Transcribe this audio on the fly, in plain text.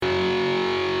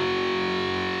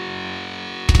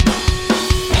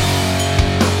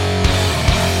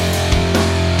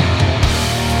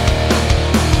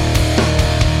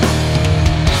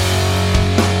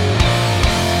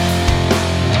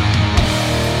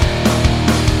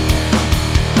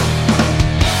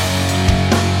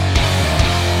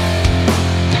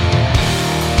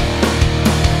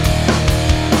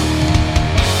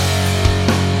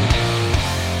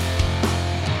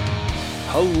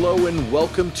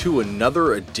welcome to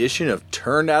another edition of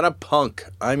Turned Outta Punk.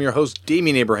 I'm your host,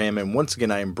 Damian Abraham, and once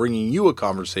again I am bringing you a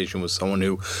conversation with someone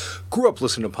who grew up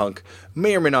listening to punk,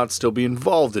 may or may not still be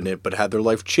involved in it, but had their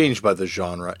life changed by the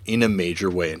genre in a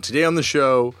major way. And today on the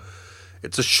show,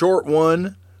 it's a short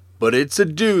one, but it's a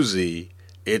doozy.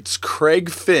 It's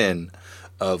Craig Finn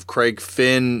of Craig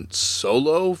Finn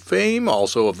solo fame,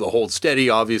 also of the Hold Steady,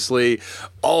 obviously,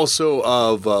 also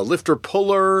of Lifter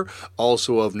Puller,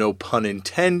 also of No Pun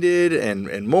Intended,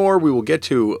 and more. We will get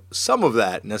to some of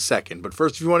that in a second. But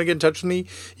first, if you want to get in touch with me,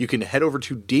 you can head over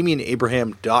to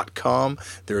DamianAbraham.com.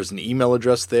 There is an email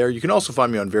address there. You can also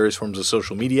find me on various forms of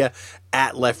social media,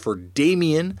 at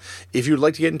Left4Damian. If you'd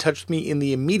like to get in touch with me in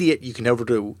the immediate, you can head over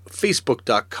to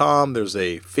Facebook.com. There's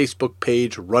a Facebook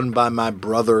page run by my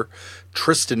brother,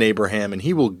 Tristan Abraham, and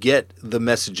he will get the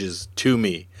messages to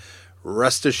me.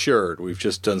 Rest assured, we've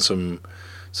just done some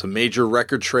major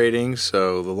record trading,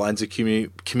 so the lines of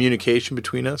communication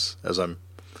between us, as I'm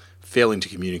failing to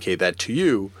communicate that to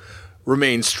you,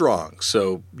 remain strong.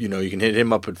 So, you can hit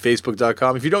him up at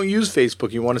Facebook.com. If you don't use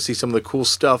Facebook, you want to see some of the cool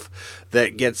stuff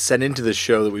that gets sent into the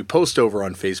show that we post over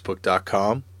on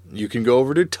Facebook.com, you can go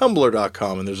over to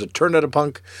Tumblr.com, and there's a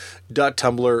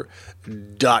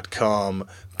turnedoutapunk.tumblr.com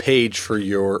page for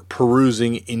your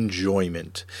perusing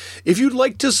enjoyment. If you'd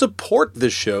like to support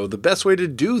this show, the best way to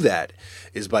do that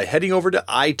is by heading over to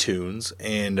iTunes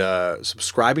and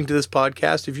subscribing to this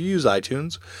podcast if you use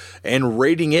iTunes, and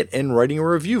rating it and writing a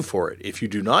review for it. If you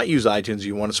do not use iTunes and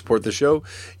you want to support the show,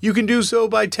 you can do so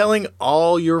by telling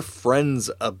all your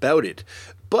friends about it.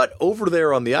 But over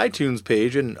there on the iTunes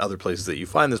page and other places that you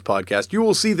find this podcast, you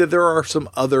will see that there are some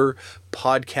other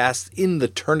podcasts in the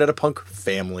Turned Outta Punk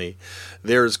family.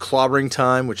 There's Clobbering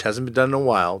Time, which hasn't been done in a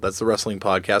while. That's the wrestling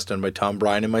podcast done by Tom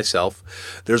Bryan and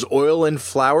myself. There's Oil and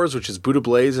Flowers, which is Buddha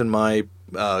Blaze and my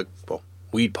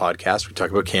weed podcast. We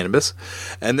talk about cannabis.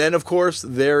 And then, of course,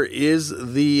 there is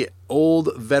the old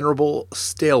venerable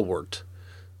stalwart.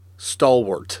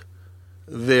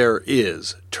 There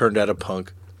is Turned Outta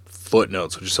Punk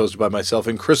Footnotes, which is hosted by myself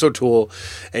and Chris O'Toole,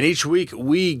 and each week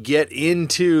we get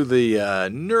into the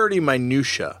nerdy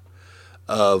minutia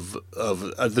of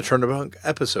the Turned Outta Punk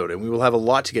episode, and we will have a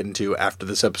lot to get into after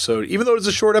this episode. Even though it's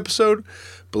a short episode,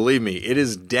 believe me, it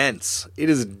is dense. It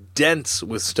is dense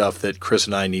with stuff that Chris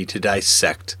and I need to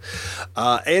dissect.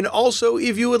 And also,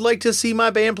 if you would like to see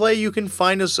my band play, you can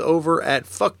find us over at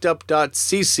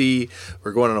fuckedup.cc.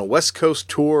 We're going on a West Coast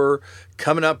tour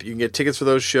coming up. You can get tickets for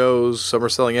those shows. Some are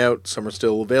selling out, some are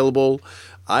still available.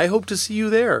 I hope to see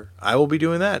you there. I will be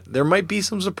doing that. There might be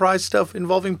some surprise stuff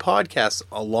involving podcasts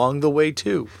along the way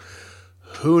too.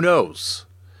 Who knows?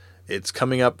 It's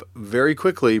coming up very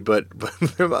quickly, but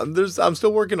I'm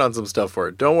still working on some stuff for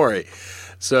it. Don't worry.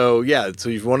 So yeah, so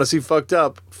if you want to see Fucked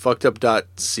Up,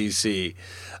 fuckedup.cc.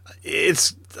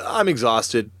 I'm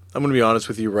exhausted. I'm going to be honest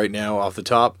with you right now off the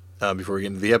top before we get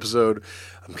into the episode.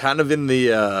 I'm kind of in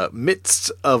the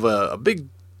midst of a big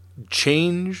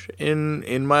change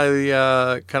in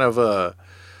my kind of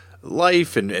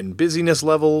life and busyness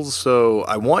levels. So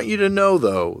I want you to know,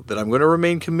 though, that I'm going to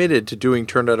remain committed to doing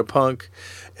Turned Outta Punk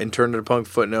and Turned Outta Punk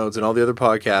Footnotes and all the other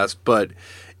podcasts, but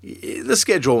the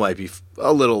schedule might be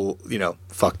a little,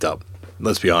 fucked up.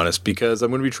 Let's be honest, because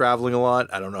I'm going to be traveling a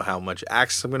lot. I don't know how much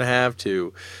access I'm going to have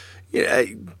to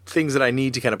things that I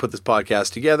need to kind of put this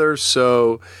podcast together.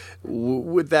 So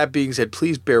with that being said,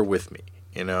 please bear with me,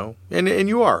 and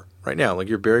you are right now, like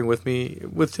you're bearing with me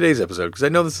with today's episode, because I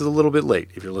know this is a little bit late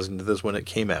if you're listening to this when it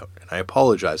came out, and I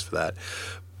apologize for that.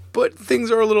 But things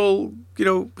are a little,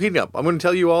 heating up. I'm going to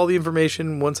tell you all the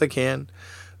information once I can,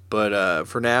 but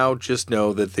for now, just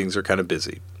know that things are kind of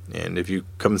busy. And if you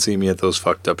come and see me at those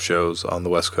fucked up shows on the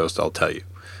West Coast, I'll tell you.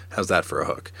 How's that for a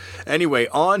hook? Anyway,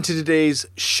 on to today's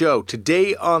show.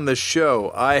 Today on the show,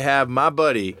 I have my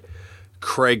buddy,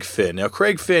 Craig Finn. Now,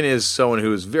 Craig Finn is someone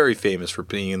who is very famous for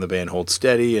being in the band Hold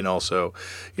Steady, and also,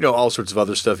 all sorts of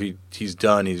other stuff he's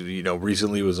done. He's,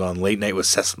 recently was on Late Night with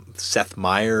Seth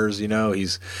Meyers.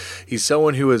 He's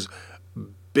someone who has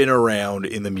been around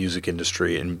in the music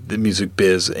industry and the music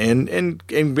biz and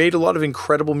made a lot of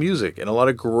incredible music and a lot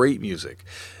of great music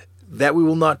that we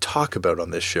will not talk about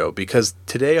on this show, because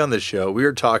today on this show we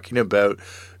are talking about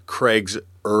Craig's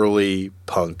early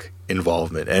punk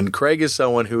involvement. And Craig is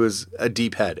someone who is a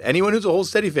deep head. Anyone who's a Hold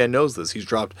Steady fan knows this. He's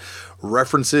dropped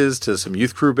references to some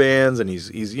Youth Crew bands, and he's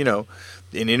in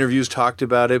interviews talked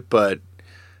about it, but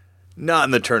not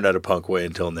in the Turned Outta Punk way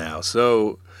until now.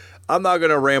 So I'm not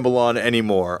going to ramble on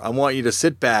anymore. I want you to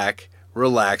sit back,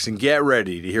 relax, and get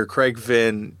ready to hear Craig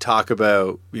Finn talk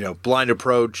about, Blind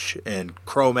Approach and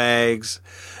Cro-Mags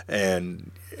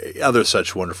and other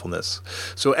such wonderfulness.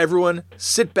 So everyone,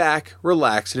 sit back,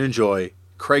 relax, and enjoy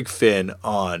Craig Finn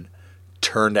on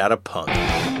Turned Out a Punk.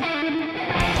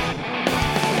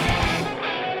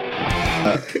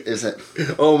 Is it?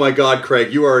 Oh my God,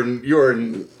 Craig, you are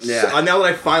in. Yeah. Now that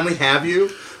I finally have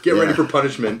you, get ready for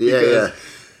punishment. Because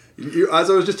as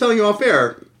I was just telling you off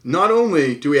air, not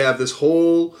only do we have this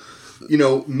whole,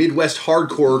 Midwest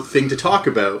hardcore thing to talk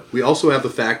about, we also have the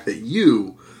fact that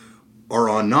you are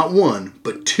on not one,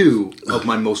 but two of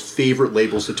my most favorite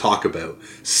labels to talk about.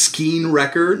 Skeen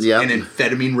Records and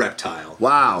Amphetamine Reptile.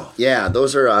 Wow. Yeah,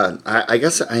 those are, I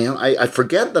guess I am. I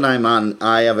forget that I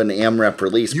have an AMREP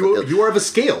release. You have a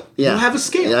scale. Yeah. You have a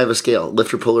scale. Yeah, I have a scale.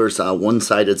 Lifter Puller's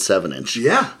one-sided 7-inch.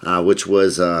 Yeah. Which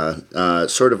was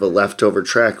sort of a leftover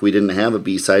track. We didn't have a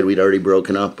B-side. We'd already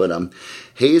broken up. But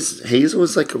Hayes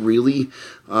was like a really...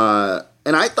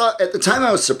 and I thought, at the time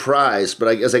I was surprised, but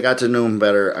as I got to know him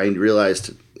better, I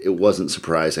realized it wasn't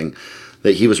surprising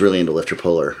that he was really into Lifter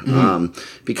Puller.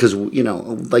 Because,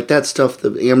 like that stuff, the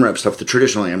AMREP stuff, the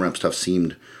traditional AMREP stuff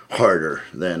seemed harder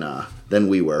than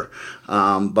we were.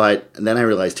 But then I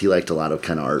realized he liked a lot of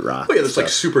kind of art rock. Oh, yeah, there's like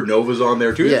Supernovas on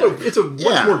there, too. Yeah. It's a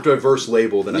much more diverse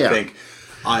label than I think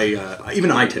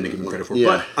even I tend to give him credit for. Yeah.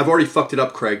 But I've already fucked it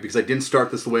up, Craig, because I didn't start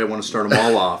this the way I want to start them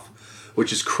all off,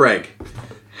 which is, Craig,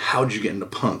 how did you get into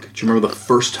punk? Do you remember the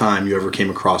first time you ever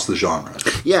came across the genre?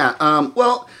 Yeah.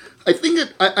 Well, I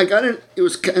think I got it. It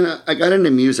was kind of I got into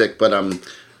music, but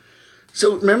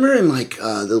So remember in like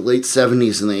the late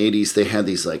 70s and the 80s, they had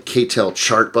these like K-Tel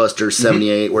Chartbusters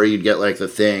 78 where you'd get like the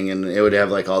thing and it would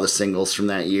have like all the singles from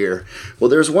that year. Well,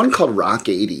 there's one called Rock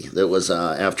 80 that was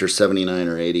after 79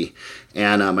 or 80.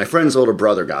 And my friend's older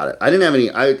brother got it. I didn't have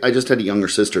any, I just had a younger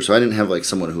sister, so I didn't have like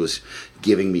someone who was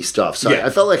giving me stuff. So I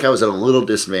felt like I was at a little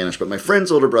disadvantage. But my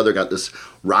friend's older brother got this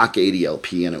Rock 80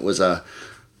 LP, and it was a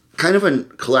kind of a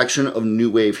collection of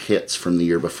new wave hits from the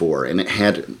year before. And it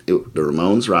had the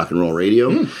Ramones, Rock and Roll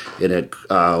Radio. It had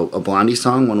a Blondie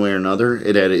song, One Way or Another.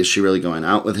 It had Is She Really Going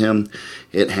Out With Him?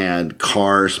 It had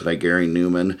Cars by Gary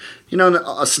Newman.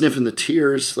 A Sniff in the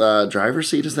Tears, Driver's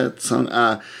Seat is that song?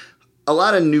 A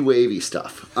lot of new wavy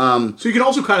stuff. So you can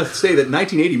also kind of say that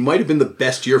 1980 might have been the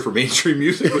best year for mainstream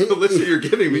music with the list that you're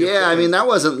giving me. Yeah, I mean,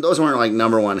 those weren't like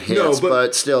number one hits,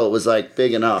 but still, it was like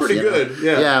big enough. Pretty good,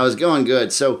 yeah. Yeah, it was going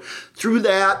good. So through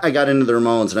that, I got into the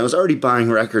Ramones, and I was already buying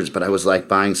records, but I was like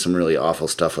buying some really awful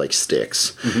stuff like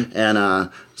Styx. And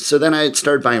so then I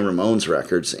started buying Ramones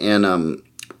records, and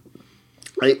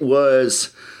it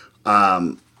was...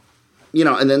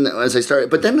 and then as I started,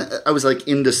 but then I was like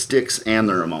into Styx and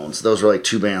the Ramones. Those were like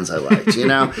two bands I liked,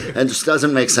 and it just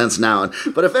doesn't make sense now.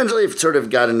 But eventually it sort of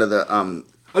got into the...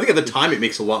 I think at the time it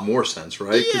makes a lot more sense,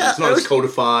 right? Because it's not as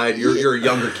codified. You're a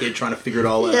younger kid trying to figure it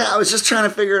all out. Yeah, I was just trying to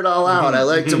figure it all out. I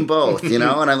liked them both, and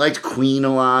I liked Queen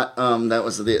a lot. That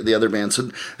was the other band. So,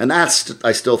 and that's,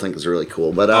 I still think is really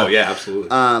cool. But oh, yeah, absolutely.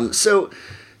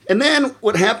 And then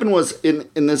what happened was, and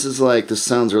this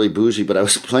sounds really bougie, but I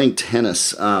was playing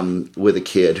tennis with a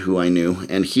kid who I knew,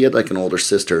 and he had like an older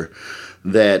sister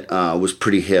that was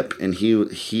pretty hip, and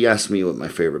he asked me what my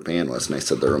favorite band was, and I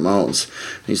said the Ramones.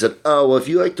 And he said, oh, well, if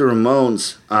you like the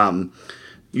Ramones,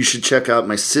 you should check out,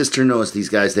 my sister knows these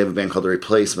guys, they have a band called The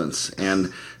Replacements,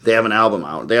 and they have an album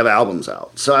out. They have albums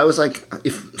out. So I was like,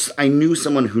 if I knew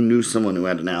someone who knew someone who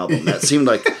had an album, that seemed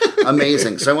like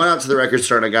amazing. So I went out to the record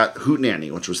store and I got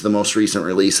Hootenanny, which was the most recent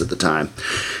release at the time.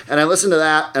 And I listened to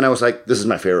that and I was like, this is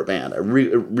my favorite band. I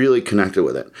really connected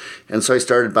with it. And so I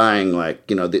started buying I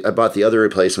bought the other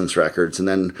Replacements records, and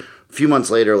then a few months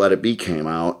later Let It Be came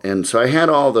out. And so I had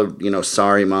all the,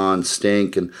 Sorry Ma and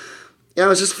Stink, and I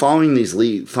was just following these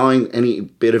leads, following any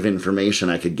bit of information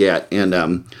I could get. And,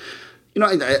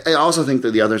 I also think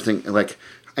that the other thing,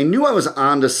 I knew I was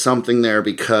onto something there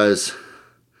because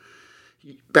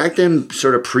back then,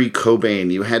 sort of pre-Cobain,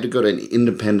 you had to go to an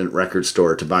independent record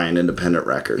store to buy an independent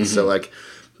record. So,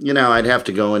 I'd have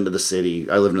to go into the city.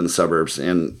 I lived in the suburbs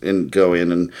and go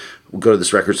in and go to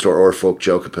this record store, or Folk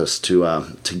Jokopus,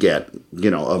 to get,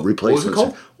 a replacement. What was it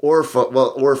called? Or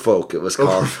Folk, it was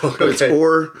called. Okay. It's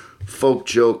Or Folk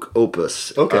Joke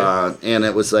Opus. Okay. And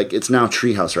it was it's now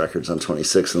Treehouse Records on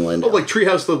 26th and Lindale. Oh, like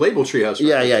Treehouse, the label Treehouse Records.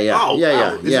 Yeah. Oh,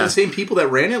 yeah. Wow. Is it the same people that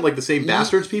ran it? Like the same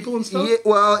Bastards people and stuff? Yeah,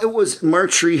 well, it was,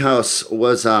 Mark Treehouse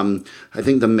was, I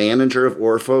think, the manager of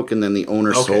Orfolk, and then the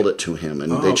owner sold it to him,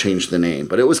 and they changed the name.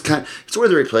 But it was it's where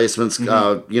the Replacements,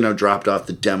 dropped off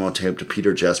the demo tape to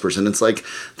Peter Jespers, and it's like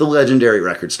the legendary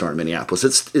record store in Minneapolis.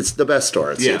 It's the best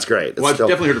store. It's great. Well, I've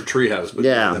definitely heard of Treehouse, but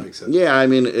that makes sense. Yeah, I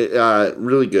mean,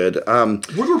 really good.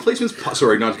 good. Were the replacements?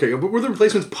 Sorry, not to cut you, but were the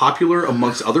replacements popular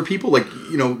amongst other people? Like,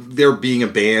 there being a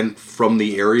band from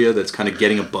the area that's kind of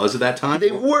getting a buzz at that time.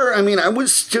 They were. I mean, I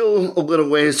was still a little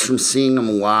ways from seeing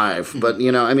them live, but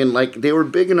they were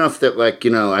big enough that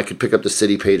I could pick up the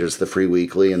City Pages, the Free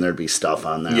Weekly, and there'd be stuff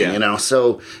on them. Yeah.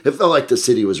 So it felt like the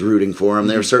city was rooting for them.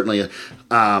 They were certainly.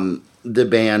 The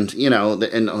band,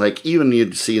 and even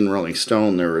you'd see in Rolling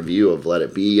Stone their review of Let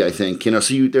It Be, I think, so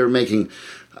they were making,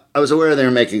 I was aware they were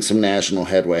making some national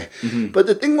headway. Mm-hmm. But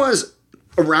the thing was,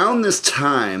 around this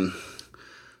time,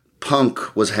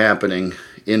 punk was happening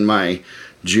in my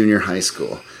junior high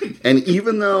school. And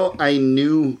even though I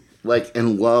knew,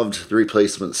 and loved The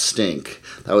Replacements' Stink,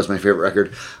 that was my favorite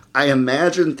record, I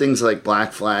imagined things like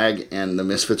Black Flag and the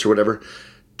Misfits or whatever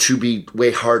to be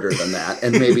way harder than that,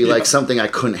 and maybe something I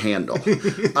couldn't handle.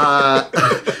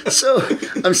 So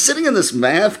I'm sitting in this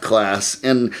math class,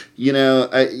 and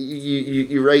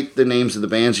you write the names of the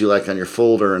bands you like on your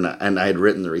folder, and I had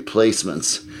written The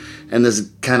Replacements, and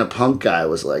this kind of punk guy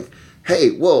was like, "Hey,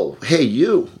 you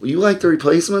like The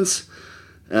Replacements?"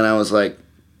 And I was like,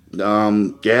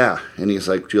 yeah. And he's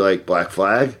like, "Do you like Black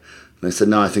Flag?" And I said,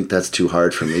 "No, I think that's too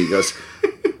hard for me." He goes,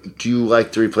 "Do you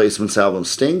like The Replacements album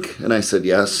Stink?" And I said,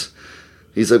 "Yes."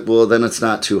 He's like, "Well, then it's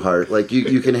not too hard.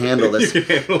 You can handle this."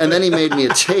 And then he made me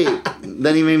a tape.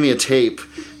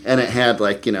 And it had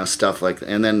stuff like that.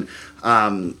 And then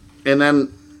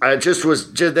I just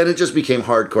was. Then it just became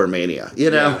hardcore mania.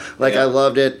 I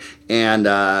loved it. And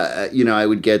I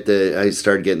would get I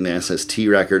started getting the SST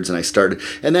records, and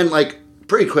then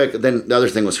pretty quick. Then the other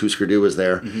thing was Husker Du was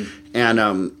there,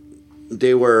 and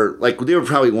they were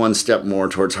probably one step more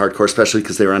towards hardcore, especially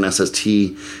because they were on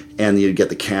SST, and you'd get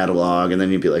the catalog, and then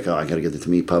you'd be like, "Oh, I got to get the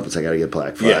Meat Puppets, I got to get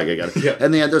Black Flag,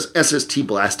 And they had those SST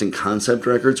Blasting Concept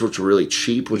records, which were really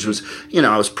cheap, which was,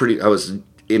 I was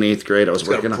in 8th grade. I was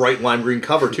working on a bright lime green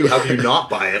cover too. How can you not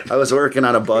buy it? I was working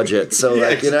on a budget, so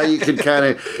you could kind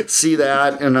of see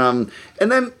that, and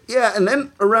then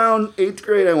around 8th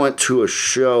grade, I went to a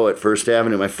show at First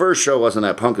Avenue. My first show wasn't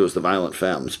that punk; it was the Violent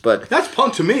Femmes. But that's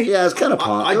punk to me. Yeah, it's kind of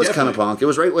punk. It was kind of punk. It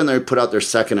was right when they put out their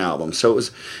second album, so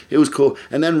it was cool.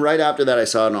 And then right after that, I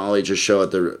saw an all ages show at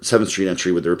the 7th Street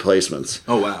Entry with the Replacements.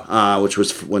 Oh wow! Which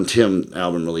was when Tim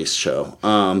album release show.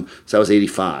 So that was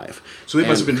 '85. So they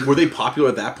must have been. Were they popular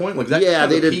at that point? They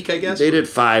did. Peak, I guess. They did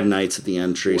 5 nights at the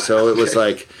Entry, so it was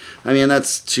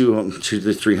that's 200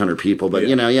 to 300 people. But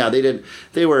they did.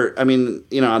 They were.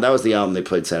 That was the album they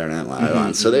played Saturday Night Live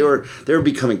on. So they were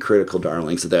becoming critical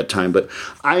darlings at that time. But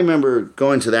I remember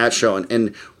going to that show,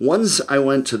 and once I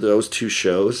went to those 2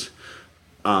 shows,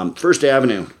 First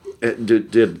Avenue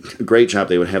did a great job.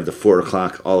 They would have the 4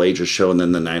 o'clock all ages show, and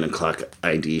then the 9 o'clock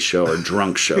ID show or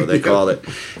drunk show they called it.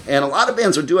 And a lot of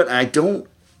bands would do it. And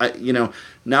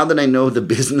now that I know the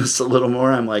business a little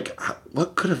more, I'm like,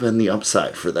 what could have been the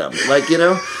upside for them? Like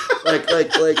to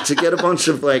get a bunch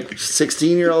of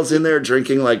 16-year-olds in there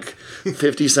drinking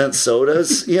 50-cent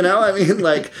sodas, paying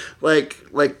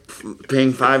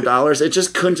 $5. It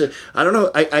just couldn't. I don't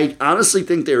know. I honestly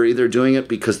think they were either doing it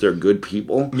because they're good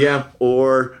people,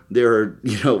 or they're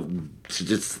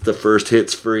just the first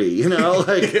hit's free,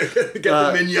 get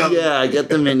them in young. Yeah, get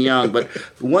them in young. But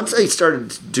once I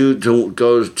started to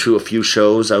go to a few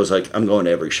shows, I was like, I'm going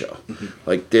to every show.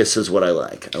 Mm-hmm. This is what I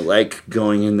like. I like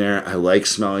going in there. I like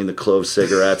smelling the clove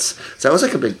cigarettes. So that was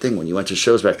a big thing when you went to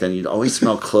shows back then. You'd always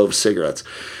smell clove cigarettes,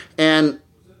 and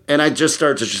I just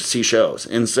started to see shows,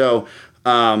 and so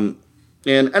and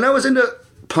I was into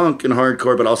punk and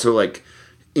hardcore, but also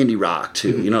indie rock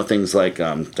too, mm-hmm. Things like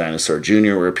Dinosaur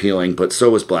Jr. were appealing, but so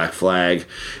was Black Flag.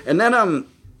 And then I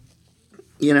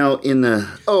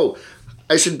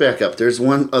should back up. There's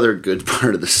one other good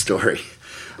part of the story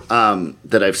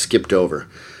that I've skipped over.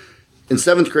 In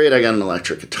 7th grade, I got an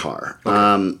electric guitar,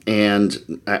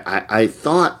 and I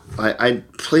thought I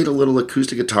played a little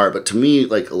acoustic guitar, but to me,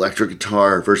 electric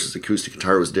guitar versus acoustic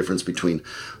guitar was the difference between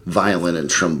violin and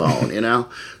trombone,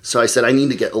 So I said I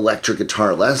need to get electric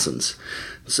guitar lessons.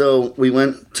 So we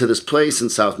went to this place in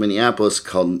South Minneapolis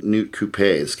called Newt Coupe,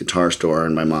 this guitar store,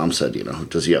 and my mom said,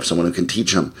 does he have someone who can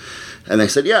teach him? And they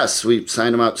said, yes. We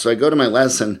signed him up. So I go to my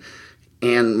lesson,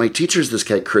 and my teacher's this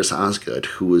guy, Chris Osgood,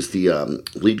 who was the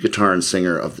lead guitar and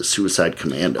singer of the Suicide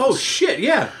Commandos. Oh, shit,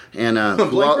 yeah. And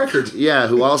Blank Records. Yeah,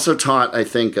 who also taught, I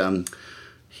think,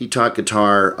 he taught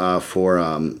guitar for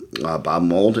Bob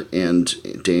Mould and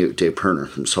Dave Perner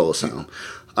from Soul Asylum.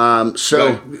 Great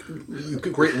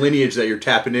lineage that you're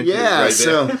tapping into. Yeah, right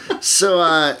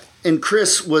and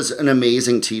Chris was an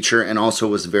amazing teacher, and also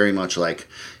was very much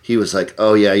he was like,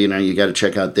 oh yeah, you got to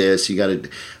check out this, you got to,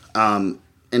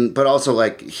 but also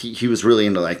like he was really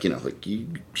into like, you know, like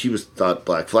he was thought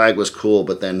Black Flag was cool,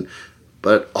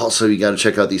 but also you got to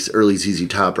check out these early ZZ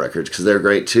Top records because they're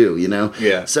great too, you know.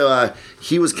 Yeah. So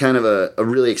he was kind of a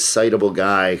really excitable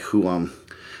guy who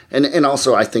and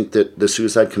also I think that the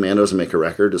Suicide Commandos Make a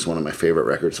Record is one of my favorite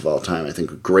records of all time. I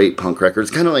think a great punk record.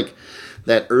 It's kind of like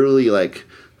that early like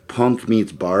punk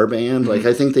meets bar band. Like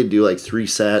I think they do like 3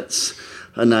 sets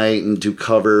a night and do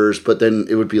covers, but then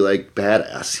it would be like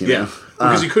badass, you know.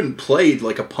 Because you couldn't play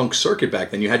like a punk circuit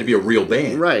back then. You had to be a real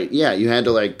band. Right, yeah. You had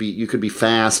to like you could be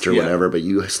fast or whatever, but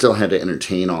you still had to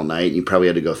entertain all night. You probably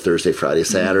had to go Thursday, Friday,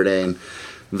 Saturday and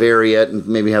vary it and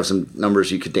maybe have some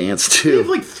numbers you could dance to. They have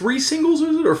like 3 singles,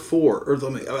 is it, or 4? Or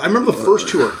something? I remember the first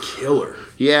 2 are killer.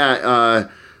 Yeah,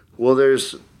 well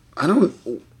there's I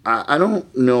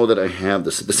don't know that I have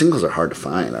this. The singles are hard to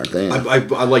find, aren't they?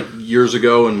 I like years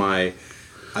ago in my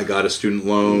I got a student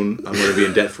loan, I'm going to be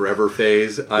in debt forever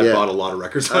phase. I bought a lot of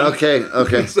records on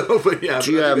Okay. So, but yeah.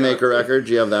 Do you have Make a Record?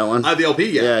 Do you have that one? The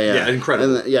LP, yeah. Yeah,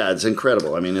 incredible. And it's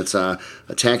incredible. I mean, it's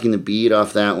Attacking the Beat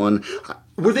off that one.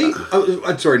 Were they?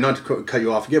 I'm sorry, not to cut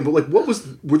you off again, but like,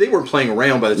 they weren't playing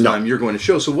around by the time you're going to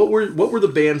show. So what were the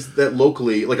bands that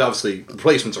locally, like obviously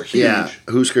Replacements are huge. Yeah,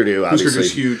 Husker Du, obviously. Husker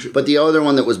Du's huge. But the other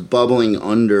one that was bubbling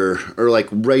under, or like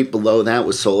right below that,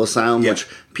 was Soul Asylum, which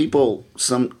people,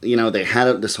 they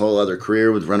had this whole other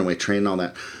career with Runaway Train and all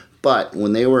that. But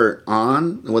when they were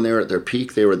at their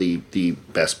peak, they were the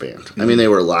best band. Mm-hmm. I mean, they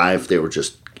were live. They were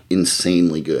just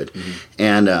insanely good. Mm-hmm.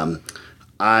 And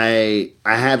I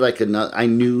had like I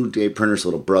knew Dave Printer's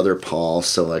little brother Paul,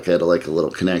 so like I had like a little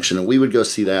connection, and we would go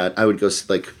see that. I would go see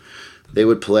like they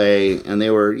would play, and they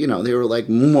were like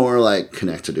more like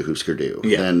connected to Husker Du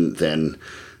than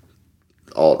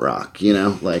alt rock,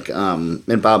 like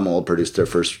and Bob Mould produced their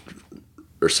first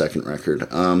or second record.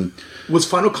 Was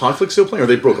Final Conflict still playing, or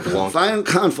they broke up long? Final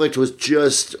Conflict was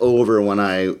just over when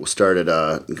I started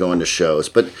going to shows.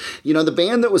 But, the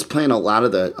band that was playing a lot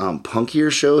of the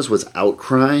punkier shows was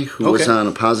Outcry, who was on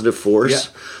A Positive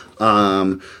Force.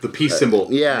 Yeah. The peace symbol.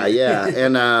 Yeah.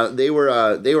 And they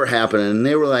were happening. And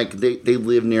they were like, they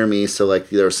lived near me, so like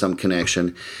there was some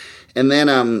connection. And then,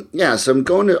 so I'm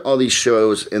going to all these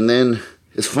shows, and then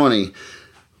it's funny.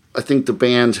 I think the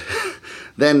band...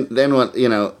 Then what,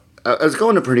 I was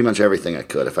going to pretty much everything I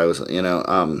could if I was,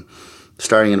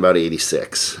 starting in about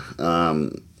 86.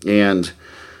 But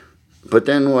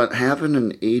then what happened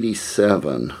in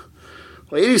 87?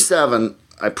 Well, 87,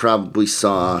 I probably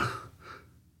saw,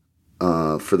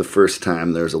 for the first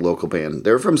time, there's a local band.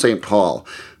 They were from St. Paul,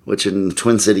 which in the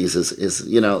Twin Cities is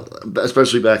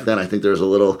especially back then, I think there was a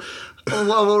little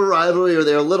rivalry, or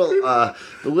they're a little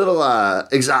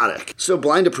exotic. So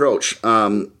Blind Approach,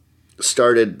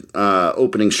 started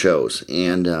opening shows,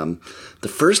 and the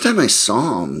first time I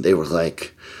saw them, they were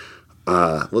like,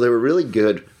 they were really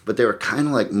good, but they were kind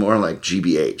of like more like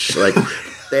GBH, like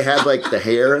they had like the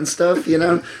hair and stuff,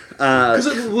 Because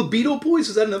Libido Boys,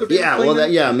 is that another band? Yeah, well,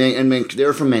 they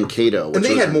were from Mankato, and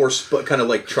they had more kind of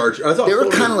like charge. I thought they were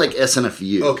kind of like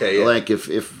SNFU. Okay, yeah. Like if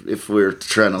we were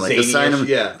trying to like assign them,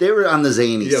 they were on the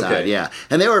zany side,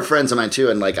 and they were friends of mine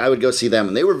too, and like I would go see them,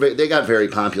 and they got very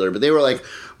popular, but they were like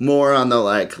more on the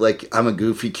like I'm a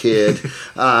goofy kid,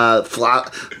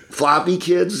 floppy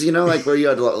kids, like where you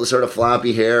had sort of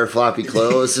floppy hair, floppy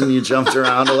clothes, and you jumped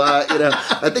around a lot,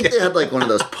 I think they had like one of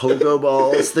those pogo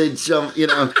balls they jump,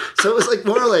 so it was like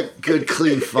more like good,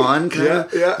 clean fun kind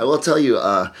of. Yeah. I will tell you,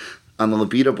 on the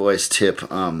Libido Boys tip,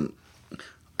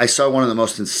 I saw one of the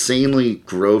most insanely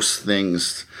gross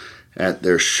things at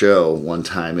their show one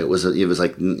time. It was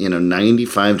like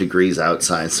 95 degrees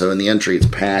outside, so in the entry it's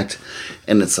packed,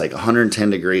 and it's like 110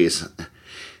 degrees,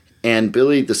 and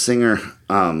Billy the singer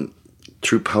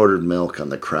threw powdered milk on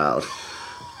the crowd,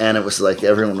 and it was like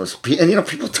everyone was, and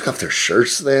people took off their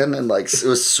shirts then, and like it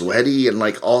was sweaty, and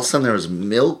like all of a sudden there was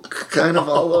milk kind of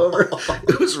all over.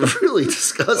 It was really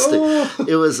disgusting.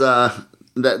 It was that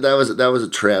was a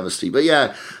travesty, but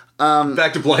yeah.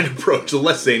 Back to Blind Approach, the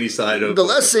less zany side of the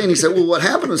less zany side. Well, what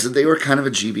happened was that they were kind of a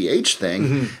GBH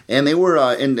thing, and they were,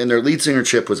 and their lead singer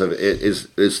Chip is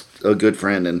a good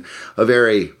friend and a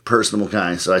very personable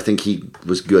guy. So I think he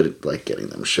was good at like getting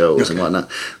them shows and whatnot.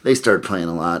 They started playing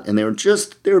a lot, and they were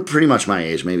pretty much my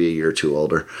age, maybe a year or two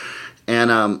older.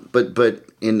 And but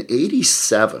in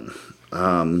 '87,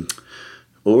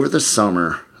 over the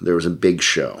summer there was a big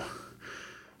show.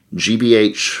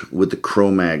 GBH with the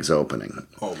Cro-Mags opening.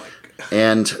 Oh my God.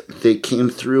 And they came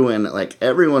through, and like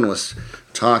everyone was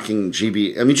talking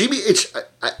GBH,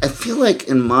 I feel like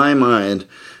in my mind,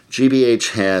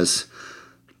 GBH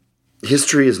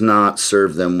history has not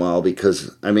served them well,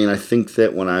 because I think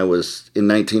that when I was in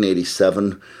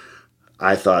 1987,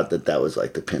 I thought that was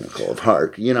like the pinnacle of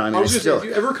hard. You know, I mean, I was just have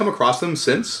you ever come across them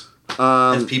since?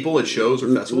 As people at shows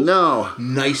or festivals? No.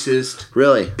 Nicest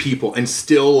really people, and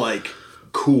still like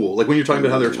cool. Like when you're talking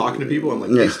about how they're talking to people, I'm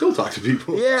like, they still talk to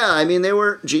people. Yeah, I mean, they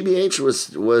were GBH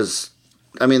was.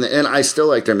 I mean, and I still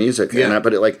like their music. Yeah.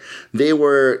 But they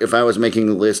were. If I was making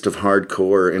a list of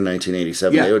hardcore in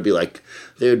 1987, they would be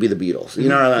the Beatles. You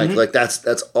know, like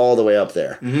that's all the way up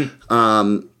there.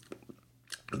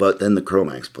 But then the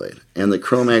Cro-Mags played, and the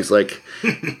Cro-Mags, like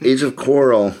Age of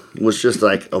Coral, was just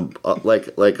like a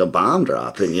bomb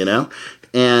dropping, you know.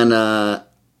 And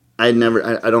I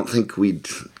don't think we'd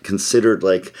considered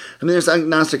like. I mean, there's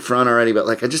Agnostic Front already, but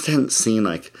like I just hadn't seen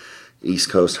like East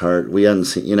Coast hard. We hadn't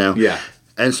seen, you know. Yeah.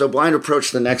 And so Blind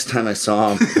Approach, the next time I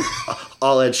saw them,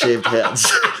 all had shaved heads,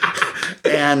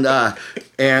 and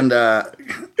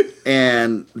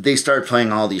they started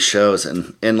playing all these shows,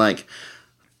 and like.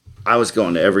 I was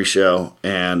going to every show,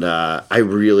 and I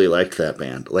really liked that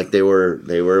band. Like they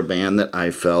were a band that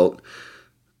I felt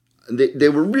they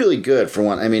were really good for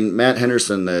one. I mean, Matt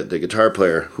Henderson, the guitar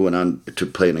player who went on to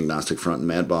play in Agnostic Front and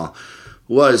Madball,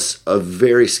 was a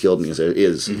very skilled a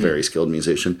very skilled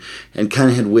musician, and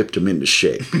kind of had whipped him into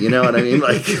shape. You know what I mean?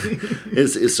 Like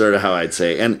is sort of how I'd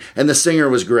say. And the singer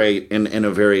was great and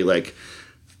a very like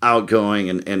outgoing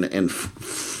and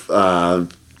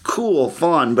cool,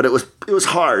 fun, but it was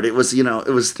hard. It was, you know,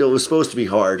 it was supposed to be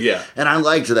hard. Yeah. And I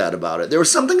liked that about it. There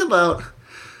was something about,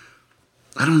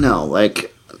 I don't know,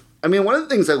 like, I mean, one of the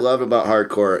things I love about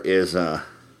hardcore is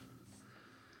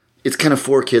it's kind of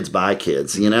for kids by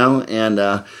kids, you know? And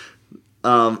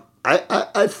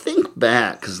I think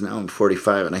back, because now I'm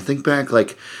 45, and I think back,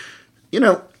 like, you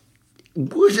know,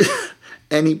 would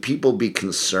any people be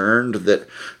concerned that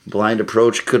Blind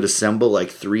Approach could assemble like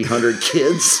 300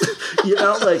 kids? You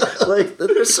know, like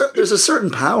there's a certain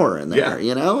power in there,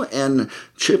 you know? And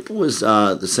Chip was,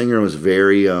 the singer was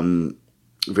very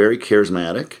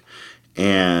charismatic,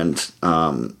 and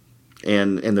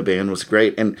the band was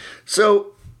great. And so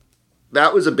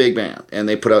that was a big band, and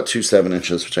they put out 2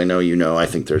 7-inches, which I know you know. I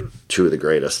think they're 2 of the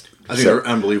greatest. I think they're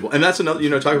unbelievable. And that's another, you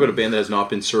know, talk about a band that has not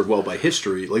been served well by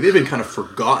history. Like, they've been kind of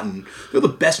forgotten. They're the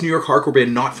best New York hardcore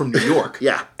band not from New York.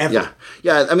 Ever.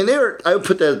 Yeah. I mean, I would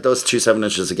put those 2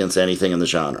 7-inches against anything in the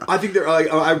genre. I think they're,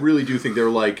 I really do think they're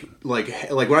like when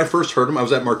I first heard them, I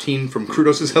was at Martine from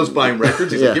Krudos' house buying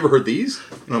records. He's like, you ever heard these?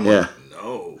 And I'm like,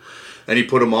 no. And he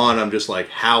put them on. I'm just like,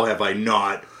 how have I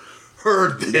not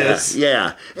heard this?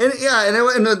 Yeah. And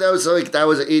that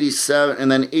was 87,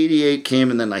 and then 88 came,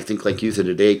 and then I think like Youth of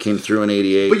Today came through in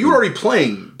 88. But you were already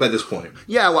playing by this point.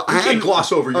 Yeah, well, we can't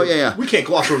gloss over we can't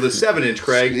gloss over the 7-inch,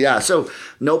 Craig. Yeah, so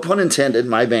no pun intended,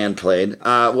 my band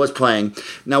was playing.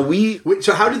 Now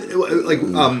so how did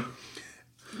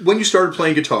when you started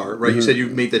playing guitar, right? You said you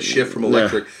made that shift from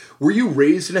electric. Yeah. Were you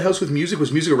raised in a house with music?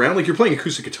 Was music around? Like, you're playing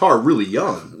acoustic guitar really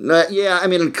young. Yeah, I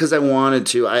mean, because I wanted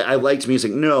to. I liked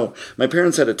music. No, my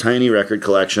parents had a tiny record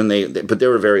collection. But they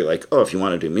were very like, oh, if you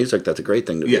want to do music, that's a great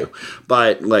thing to do.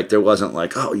 But like, there wasn't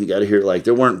like, oh, you got to hear like,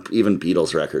 there weren't even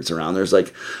Beatles records around. There's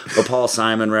like a Paul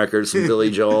Simon record, some Billy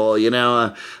Joel, you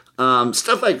know.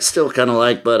 Stuff I still kind of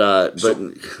like,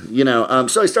 you know.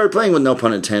 So I started playing with No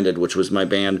Pun Intended, which was my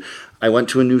band. I went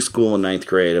to a new school in 9th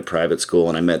grade, a private school,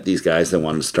 and I met these guys that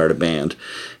wanted to start a band.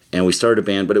 And we started a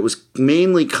band, but it was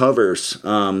mainly covers.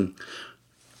 REM,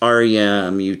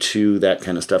 U2, that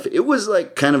kind of stuff. It was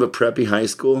like kind of a preppy high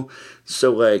school. So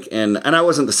like, and I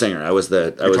wasn't the singer. I was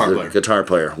the guitar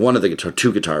player. One of the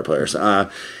 2 guitar players.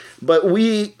 But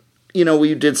we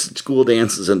did school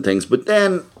dances and things. But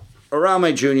then around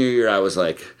my junior year, I was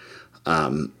like, I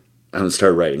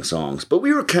started writing songs. But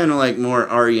we were kind of like more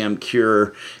REM,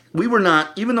 Cure. We were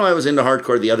not, even though I was into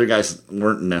hardcore, the other guys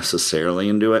weren't necessarily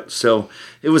into it. So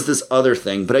it was this other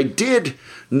thing. But I did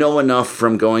know enough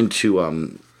from going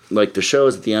to like the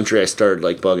shows at the entry. I started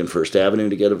like bugging First Avenue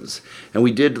to get it. And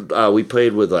we did, we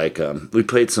played with like, we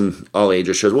played some all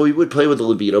ages shows. Well, we would play with the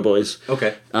Libido Boys.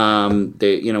 Okay.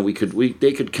 They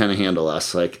could kind of handle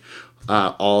us. Like,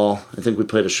 I think we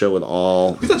played a show with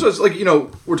All. That's what it's like, you know,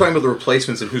 we're talking about the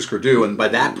Replacements and Husker Du, and by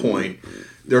that point,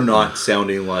 they're not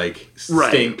sounding like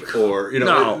Stink or, you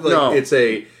know, no.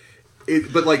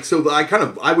 But like, so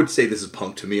I would say this is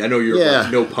punk to me. I know you're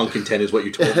like, no punk intent is what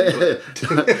you told me. But.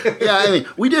 Yeah, I mean,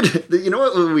 we did, you know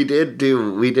what we did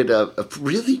do? We did a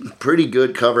really pretty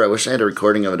good cover. I wish I had a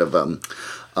recording of it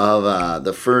of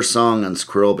the first song on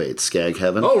Squirrel Bait, Skag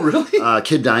Heaven. Oh, really?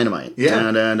 Kid Dynamite.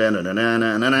 Yeah.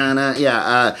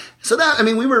 Yeah. So that, I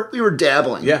mean, we were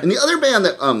dabbling. Yeah. And the other band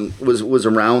that was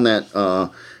around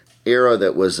that era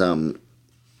that was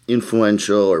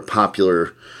influential or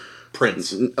popular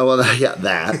Prince. Oh, well, yeah,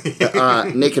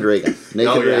 that. Naked Raygun.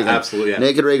 Raygun. Absolutely. Yeah.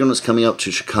 Naked Raygun was coming up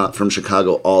to from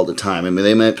Chicago all the time. I mean,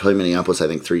 they might play Minneapolis, I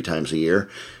think, 3 times a year.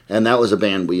 And that was a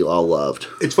band we all loved.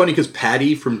 It's funny because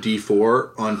Patty from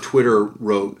D4 on Twitter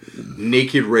wrote,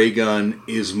 Naked Raygun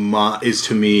is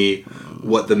to me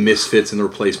what the Misfits and the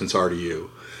Replacements are to you.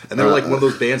 And they're like one of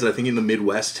those bands that I think in the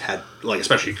Midwest had, like,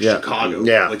 especially Chicago,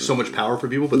 like so much power for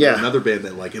people. But they're another band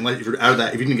that, like, if you're out of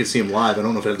that, if you didn't get to see them live, I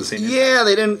don't know if it had the same impact. Yeah,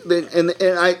 they didn't.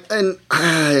 And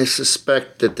I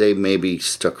suspect that they maybe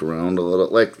stuck around a little,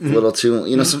 little too.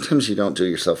 You know, sometimes you don't do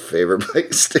yourself a favor by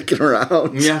sticking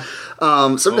around. Yeah.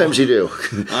 Sometimes you do.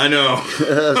 I know.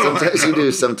 Sometimes you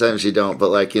do, sometimes you don't. But,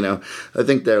 like, you know, I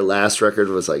think their last record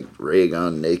was like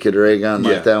Raygun, Naked Raygun.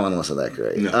 Like, that one wasn't that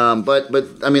great. No. But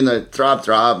I mean, the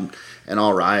Throb and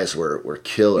All Rise were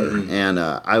killer, and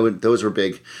those were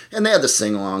big, and they had the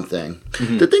sing along thing.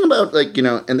 The thing about, like, you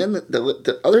know, and then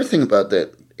the other thing about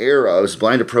that era was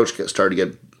Blind Approach started to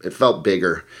get, it felt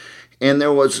bigger, and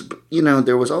there was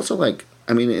also, like,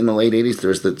 I mean, in the late 80s,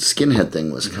 there's the skinhead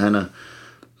thing was kind of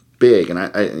big, and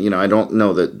I don't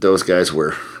know that those guys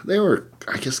were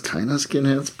I guess kind of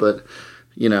skinheads, but.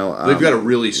 You know, they've got a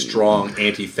really strong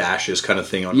anti-fascist kind of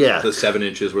thing on the 7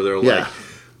 inches where they're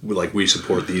like we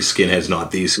support these skinheads,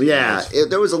 not these skinheads. Yeah,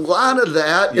 there was a lot of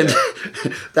that, and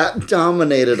that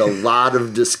dominated a lot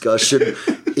of discussion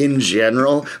in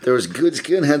general. There was good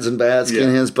skinheads and bad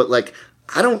skinheads, but, like,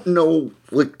 I don't know,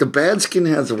 like, the bad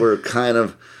skinheads were kind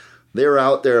of, they were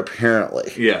out there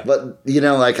apparently. Yeah. But, you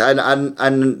know, like, I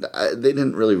they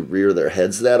didn't really rear their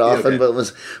heads that often,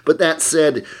 but that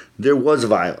said, there was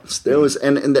violence. There was,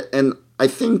 and I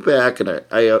think back, and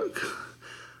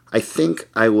I think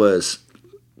I was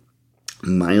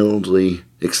mildly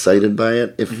excited by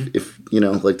it. If you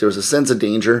know, like, there was a sense of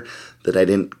danger that I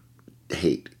didn't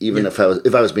hate, even if I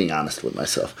was being honest with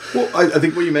myself. Well, I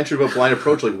think what you mentioned about Blind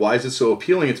Approach, like, why is it so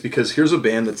appealing? It's because here's a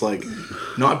band that's, like,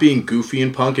 not being goofy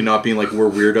and punk and not being like, we're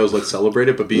weirdos, let's celebrate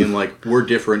it, but being like, we're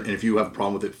different, and if you have a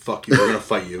problem with it, fuck you, we're gonna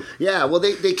fight you. Yeah, well,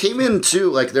 they came in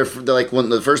too, like, they're like, when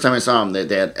the first time I saw them,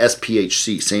 they had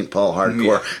SPHC, St. Paul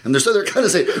Hardcore, and they're kind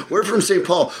of saying, we're from St.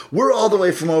 Paul, we're all the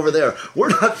way from over there, we're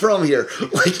not from here.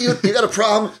 Like, you got a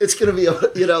problem, it's gonna be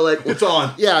like, it's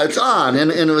on. Yeah, it's on, and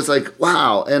it was like,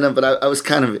 wow, and but I was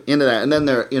kind of into that, and then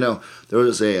there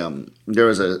was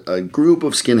a group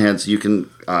of skinheads you can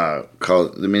call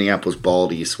the Minneapolis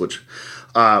Baldies, which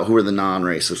who are the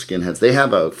non-racist skinheads. They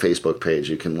have a Facebook page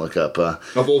you can look up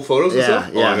of old photos and stuff.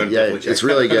 It's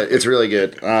really good. It's really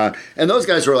good. And those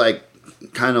guys were, like,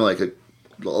 kind of like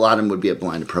a lot of them would be at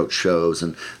Blind Approach shows,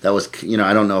 and that was, you know,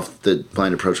 I don't know if the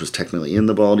Blind Approach was technically in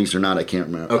the Baldies or not. I can't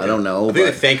remember. Okay. I don't know. I think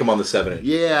they thank them on the 7-inch.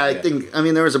 Yeah, I think. I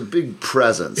mean, there was a big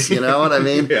presence. You know what I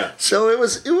mean? Yeah. So it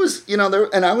was. You know,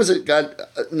 and I got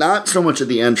not so much at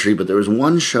the entry, but there was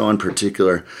one show in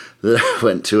particular that I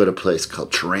went to at a place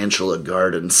called Tarantula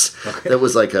Gardens. Okay. That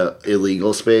was like a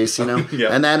illegal space, you know,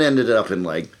 and that ended up in,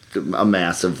 like, a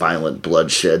massive violent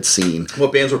bloodshed scene.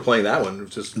 What bands were playing that one?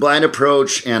 Just Blind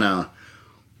Approach and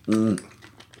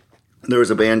there was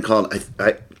a band called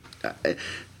I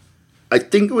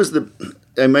think it was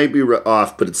I might be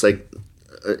off, but it's like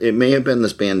it may have been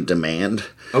this band Demand.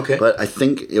 Okay, but I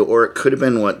think or it could have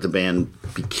been what the band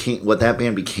became. What that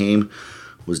band became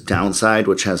was Downside,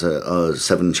 which has a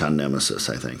 7-inch on Nemesis,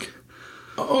 I think.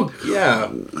 Oh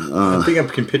yeah, I think I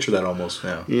can picture that almost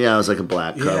now. Yeah, it was like a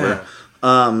black cover.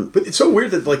 But it's so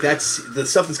weird that, like, that's the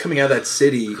stuff that's coming out of that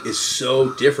city is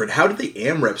so different. How did the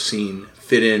AmRep scene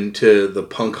fit into the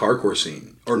punk hardcore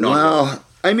scene, or not? Well,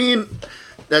 I mean,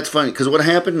 that's funny because what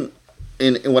happened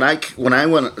when I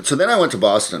went. So then I went to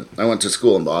Boston. I went to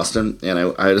school in Boston, and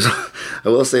I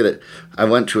will say that I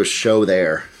went to a show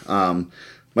there.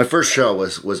 My first show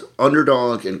was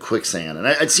Underdog and Quicksand, and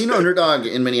I'd seen Underdog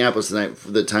in Minneapolis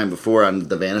the time before on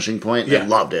The Vanishing Point. And I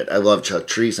loved it. I loved Chuck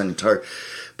Treese on guitar.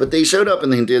 But they showed up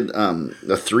and they did a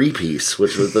 3-piece,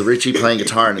 which was the Richie playing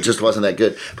guitar, and it just wasn't that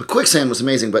good. But Quicksand was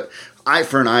amazing. But Eye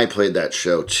for an Eye played that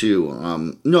show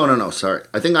too. No, sorry.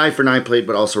 I think Eye for an Eye played,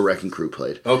 but also Wrecking Crew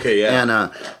played. Okay, yeah.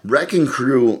 And Wrecking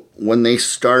Crew, when they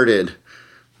started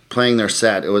playing their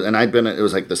set, it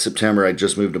was like the September. I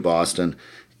just moved to Boston,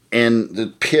 and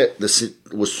the pit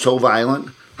was so violent.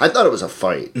 I thought it was a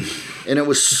fight, and it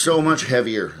was so much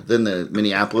heavier than the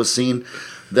Minneapolis scene.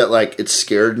 That, like, it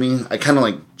scared me. I kind of,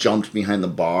 like, jumped behind the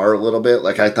bar a little bit.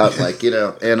 Like, I thought, like, you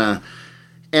know,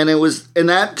 and it was, and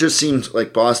that just seemed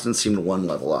like Boston seemed one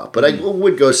level up. But I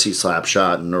would go see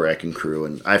Slapshot and the Wrecking Crew,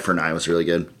 and Eye for an Eye was really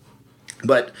good.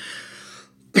 But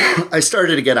I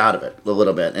started to get out of it a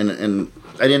little bit, and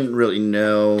I didn't really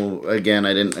know. Again,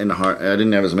 I didn't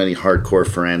have as many hardcore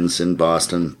friends in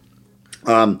Boston.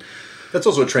 That's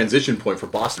also a transition point for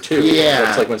Boston too. Yeah.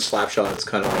 It's like when Slapshot's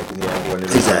kind of like in the end when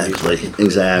it's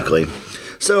Exactly.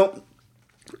 So,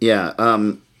 yeah.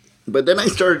 But then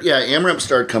AMRAP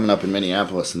started coming up in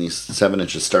Minneapolis, and these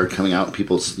 7-inches started coming out, and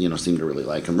people, seemed to really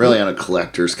like them. Really on a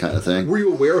collector's kind of thing. Were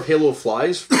you aware of Halo of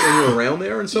Flies when you were around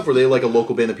there and stuff? Were they like a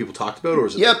local band that people talked about, or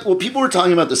is it? Yep. Well, people were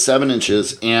talking about the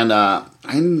 7-inches, and I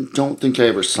don't think I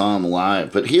ever saw them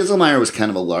live. But Hazelmeyer was kind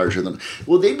of a larger than.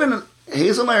 Well,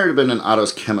 Hazelmeyer had been in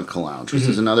Otto's Chemical Lounge, which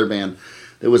is another band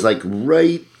that was like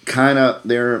right kind of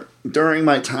there during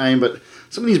my time, but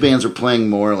some of these bands were playing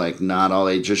more like not all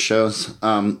ages shows.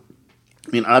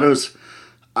 Otto's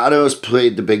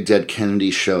played the Big Dead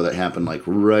Kennedy show that happened like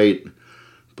right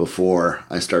before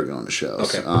I started going to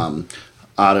shows. Okay.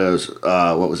 Otto's,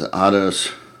 what was it?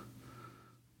 Otto's,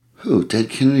 Dead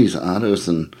Kennedy's Otto's,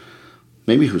 and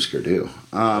maybe Husker Du.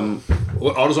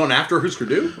 Otto's on after Husker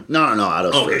Du? No,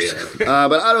 Otto's first. Yeah.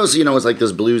 But Otto's, was like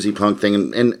this bluesy punk thing,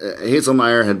 and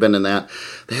Hazelmeyer had been in that.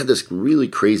 They had this really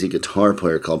crazy guitar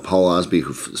player called Paul Osby, who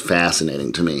was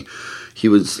fascinating to me. He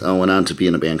went on to be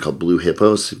in a band called Blue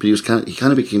Hippos, but he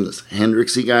kind of became this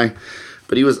Hendrixy guy.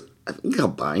 But he was, I think,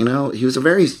 albino. He was a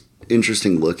very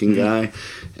interesting looking guy,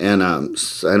 and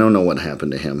so I don't know what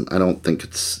happened to him. I don't think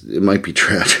it might be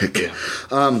tragic. Yeah.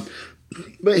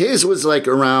 But his was like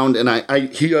around, and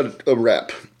he had a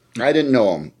rep. I didn't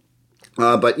know him,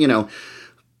 but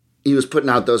he was putting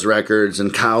out those records,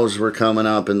 and Cows were coming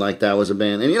up, and like that was a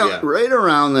band. And right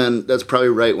around then, that's probably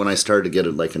right when I started to get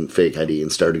it like in Fake ID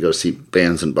and started to go see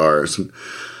bands in bars.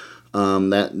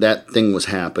 And that thing was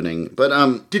happening, but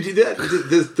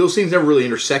those things never really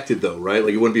intersected though, right?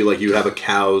 Like it wouldn't be like you have a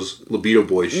Cows Libido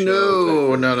Boys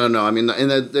show. No. I mean, and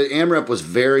the AMRAP was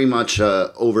very much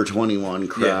a over 21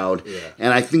 crowd,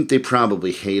 and I think they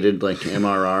probably hated like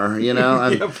MRR,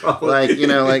 Yeah, probably.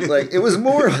 like it was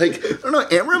more like I don't know.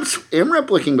 AMRAP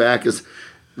looking back it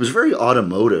was very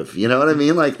automotive, you know what I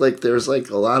mean? Like there's like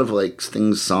a lot of like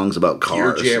songs about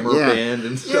cars. Gear Jammer band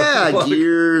and stuff. Yeah,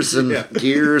 gears and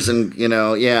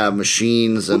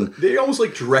machines and they almost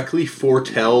like directly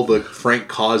foretell the Frank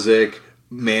Kozik,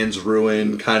 Man's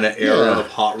Ruin kind of era of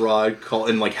hot rod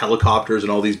and like Helicopters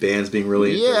and all these bands being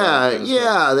really into that kind of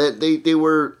stuff. They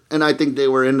were, and I think they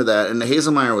were into that. And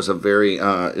Hazelmeyer was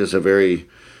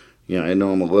I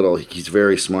know him a little. He's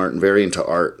very smart and very into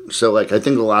art. So, like, I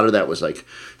think a lot of that was, like,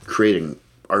 creating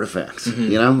artifacts, the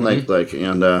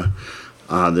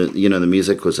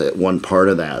music was one part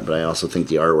of that, but I also think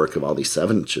the artwork of all these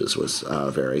 7-inches was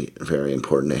very, very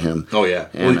important to him. Oh, yeah.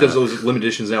 And, he does those limited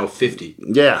editions now of 50.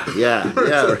 Yeah.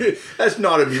 That's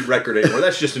not a mute record anymore.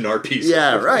 That's just an art piece.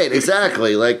 Yeah, right,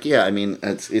 exactly. Like, I mean,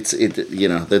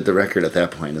 the record at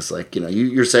that point is like,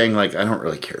 you're saying, like, I don't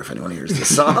really care if anyone hears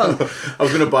this song. I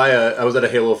was at a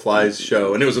Halo of Flies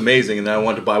show, and it was amazing, and then I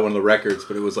wanted to buy one of the records,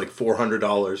 but it was like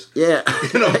 $400. Yeah.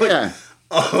 Yeah.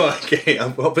 Oh, okay.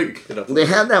 I'm hoping. They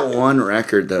had that one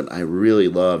record that I really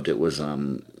loved. It was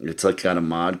it's like got a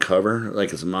mod cover,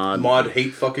 like it's a mod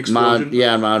hate fuck explosion.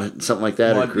 Mod something like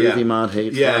that. Mod, or groovy mod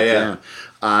hate. Yeah.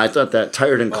 I thought that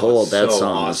Tired and Cold, that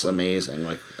song was awesome. Amazing.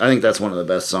 Like I think that's one of the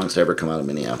best songs to ever come out of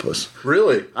Minneapolis.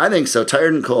 Really? I think so.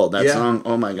 Tired and Cold, that song.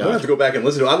 Oh my god. I have to go back and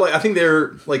listen to it. I think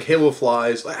they're like Halo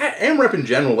Flies, AMRAP in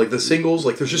general. Like the singles,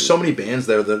 like there's just so many bands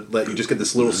there that you just get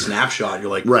this little snapshot.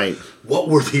 You're like, right? What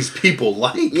were these people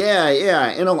like? Yeah,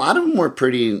 and a lot of them were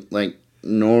pretty like.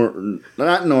 Normal,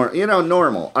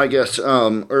 I guess,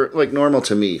 or like normal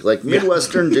to me, like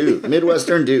Midwestern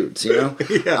dudes,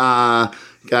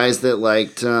 guys that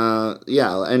liked, but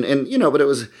it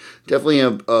was definitely a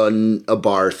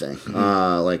bar thing,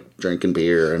 like drinking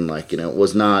beer and like, it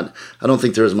was not, I don't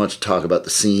think there was much talk about the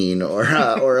scene or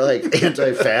like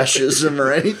anti-fascism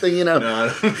or anything, No, I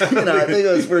think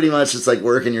it was pretty much just like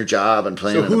working your job and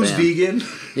playing in a band. So who's vegan?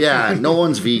 Yeah, no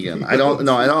one's vegan. I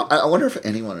wonder if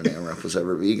anyone in AMRAP was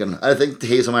ever vegan. I think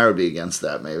Hazelmeyer would be against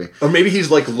that, maybe. Or maybe he's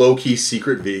like low-key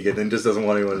secret vegan and just doesn't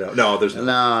want anyone to know. No, there's no.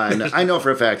 No, I know for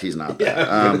a fact he's not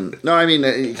that. No, I mean,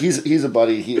 he's a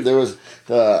buddy. There was,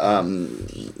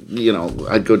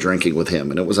 I'd go drinking with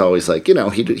him, and it was always like,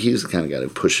 he's the kind of guy who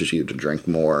pushes you to drink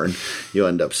more, and you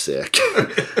end up sick.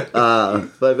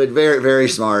 But very, very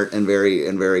smart and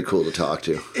very cool to talk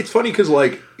to. It's funny because,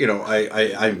 like,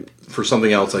 I for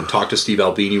something else, I talked to Steve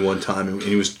Albini one time, and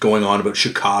he was going on about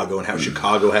Chicago and how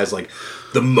Chicago has, like,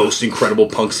 the most incredible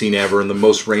punk scene ever and the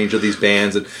most range of these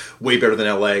bands and way better than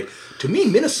LA. to me,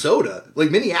 Minnesota, like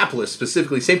Minneapolis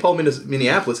specifically, St. Paul,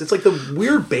 Minneapolis, it's like the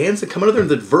weird bands that come out of there in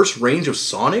the diverse range of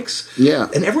sonics. Yeah.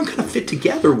 And everyone kind of fit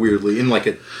together weirdly in like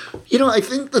a... You know, I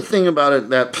think the thing about it,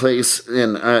 that place,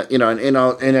 and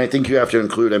and I think you have to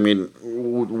include, I mean,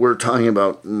 we're talking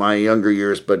about my younger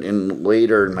years, but in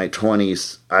my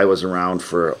 20s, I was around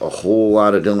for a whole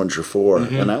lot of Dillinger 4,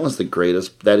 and that was the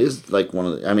greatest. That is like one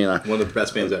of the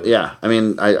best bands ever. Yeah, I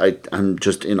mean, I'm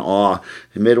just in awe.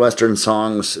 Midwestern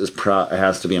Songs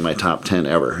has to be in my top 10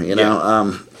 ever, you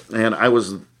know? Yeah. And I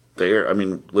was there. I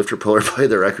mean, Lifter Puller played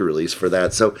the record release for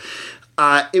that. So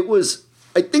it was...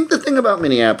 I think the thing about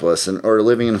Minneapolis or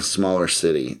living in a smaller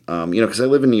city, because I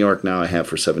live in New York now, I have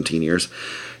for 17 years,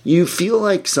 you feel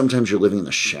like sometimes you're living in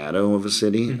the shadow of a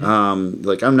city.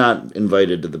 Like I'm not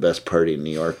invited to the best party in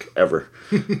New York ever.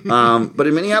 But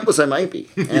in Minneapolis, I might be.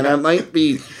 And I might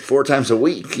be 4 times a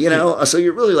week, So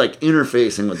you're really like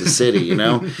interfacing with the city,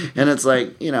 And it's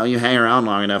like, you hang around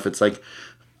long enough, it's like,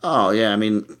 oh, yeah, I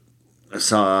mean, I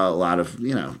saw a lot of,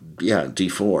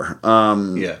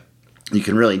 D4. Yeah. You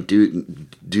can really do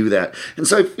that. And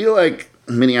so I feel like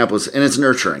Minneapolis, and it's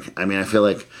nurturing. I mean, I feel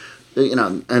like,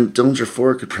 and Dillinger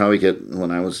 4 could probably get, when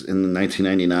I was in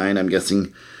 1999, I'm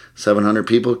guessing 700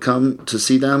 people come to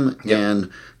see them. Yep.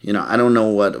 And, I don't know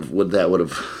what that would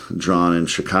have drawn in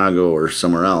Chicago or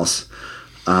somewhere else.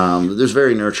 There's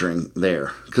very nurturing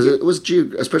there. Because it was,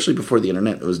 especially before the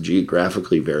internet, it was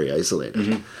geographically very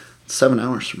isolated. 7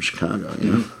 hours from Chicago,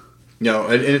 and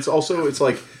it's also, it's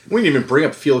like, we didn't even bring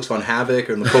up Felix von Havoc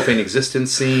and the Profane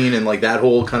Existence scene and like that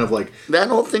whole kind of like... That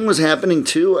whole thing was happening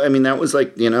too. I mean, that was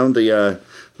like,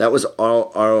 that was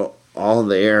all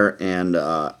there, and,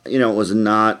 it was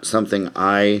not something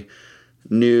I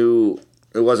knew.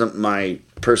 It wasn't my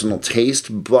personal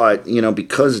taste, but,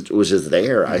 because it was just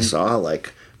there, I saw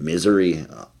like Misery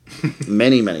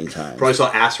many, many times. Probably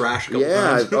saw Ass Rash a couple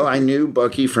times. I knew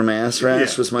Bucky from Ass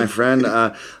Rash was my friend.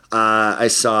 I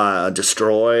saw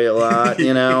Destroy a lot,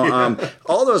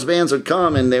 all those bands would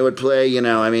come and they would play, and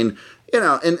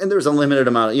there was a limited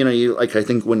amount, I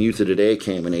think when Youth of Today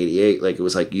came in 88, like it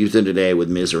was like Youth of Today with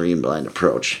Misery and Blind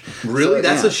Approach. Really? So,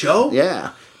 that's a show?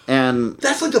 Yeah. And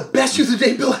that's like the best Youth of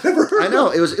Today bill I've ever heard. I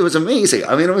know, it was amazing.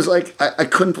 I mean, it was like, I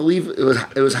couldn't believe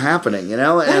it was happening,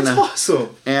 That's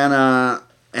awesome. And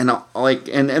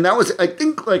that was, I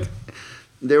think, like,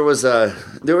 there was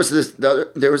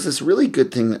this really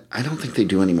good thing that I don't think they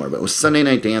do anymore, but it was Sunday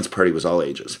Night Dance Party was all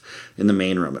ages in the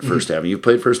main room at First Ave. You've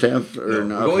played First Ave? Or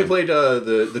no? We've only played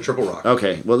the Triple Rock.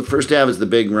 Okay, well, the First Ave is the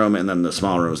big room, and then the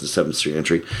small room is the 7th Street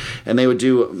entry. And they would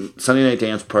do Sunday Night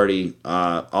Dance Party,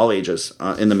 all ages,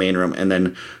 in the main room, and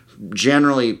then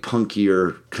generally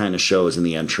punkier kind of shows in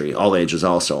the entry, all ages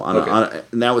also, and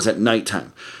that was at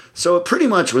nighttime. So it pretty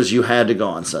much was you had to go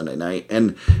on Sunday night,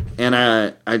 and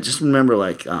I just remember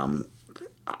like the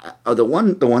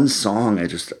one song I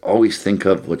just always think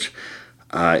of, which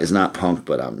is not punk,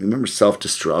 but remember Self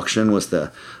Destruction was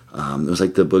the it was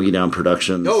like the Boogie Down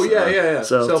Productions. Oh yeah.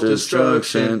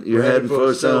 Self-destruction. You're heading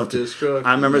for self-destruction.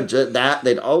 I remember that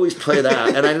they'd always play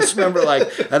that, and I just remember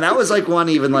and that was like one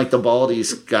even like the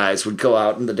Baldies guys would go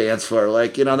out in the dance floor,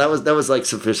 like that was like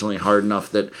sufficiently hard enough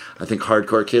that I think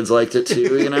hardcore kids liked it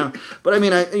too, But I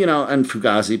mean, and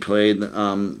Fugazi played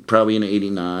probably in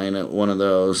 '89 at one of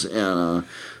those, and.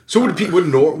 So would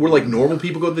normal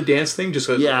people go to the dance thing? Just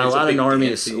a lot of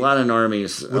normies.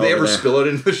 Would they ever spill it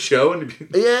into the show?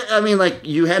 Yeah, I mean, like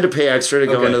you had to pay extra to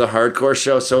go into the hardcore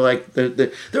show, so like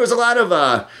there was a lot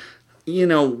of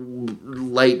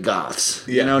light goths.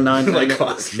 Yeah,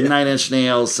 Nine Inch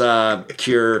Nails,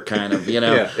 Cure, kind of,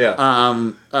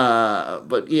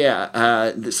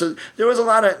 so there was a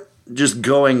lot of just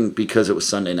going because it was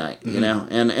Sunday night, and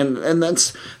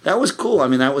that was cool. I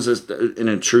mean, that was in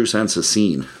a true sense a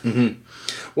scene. Mm-hmm.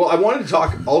 Well, I wanted to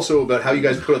talk also about how you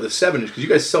guys put out the 7-inch, because you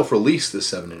guys self-released the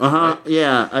 7-inch. Right?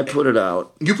 Yeah, I put it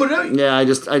out. You put it out? Yeah, I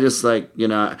just like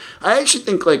I actually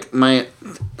think like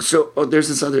there's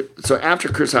this other. So after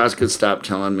Chris Hoskins stopped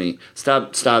telling me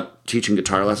stop teaching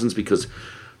guitar lessons because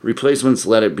Replacements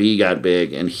Let It Be got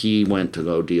big, and he went to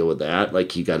go deal with that.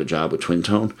 Like, he got a job with Twin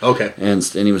Tone. Okay. And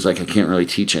he was like, I can't really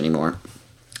teach anymore.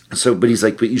 So, but he's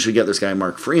like, but you should get this guy,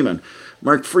 Mark Freeman.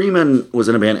 Mark Freeman was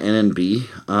in a band, NNB,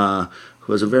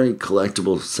 who has a very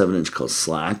collectible 7-inch called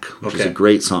Slack, which is a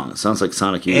great song. It sounds like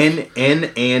Sonic Youth.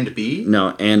 N and B?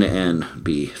 No,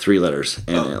 N-N-B, 3 letters.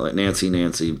 Like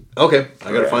Nancy. Okay,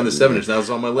 I gotta find the 7-inch. That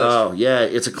was on my list. Oh, yeah,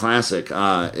 it's a classic.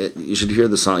 You should hear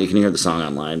the song. You can hear the song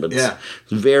online, but it's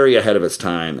very ahead of its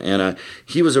time. And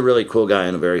he was a really cool guy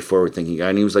and a very forward-thinking guy.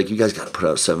 And he was like, you guys got to put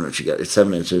out a 7-inch.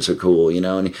 7 inches are cool,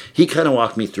 And he kind of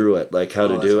walked me through it, like how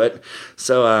to do it.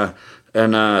 So,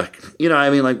 And I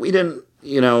mean, like we didn't,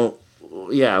 yeah.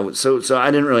 So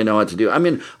I didn't really know what to do. I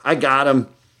mean, I got them,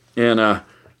 and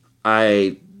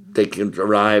they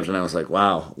arrived, and I was like,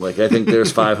 wow. Like I think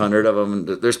there's 500 of them. And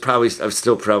there's probably I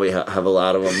still probably have a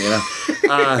lot of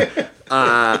them.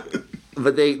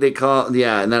 But they call,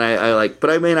 yeah, and then I like, but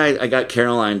I mean, I got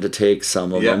Caroline to take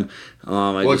some of them.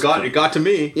 It got to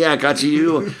me. Yeah, it got to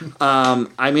you.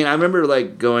 I mean, I remember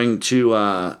like going to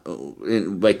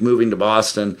like moving to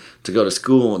Boston to go to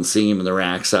school and seeing them in the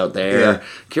racks out there. Yeah.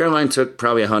 Caroline took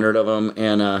probably 100 of them,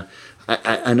 and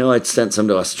I know I'd sent some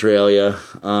to Australia,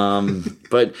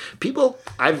 but people,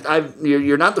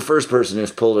 you're not the first person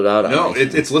who's pulled it out. No,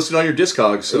 it's listed on your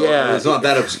Discogs, so it's not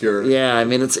that obscure. Yeah, I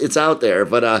mean it's out there,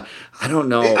 but I don't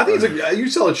know. I think you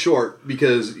sell it short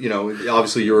because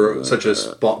obviously you're such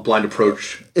a Blind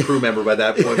Approach crew member by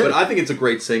that point. But I think it's a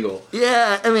great single.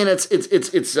 Yeah, I mean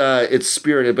it's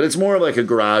spirited, but it's more like a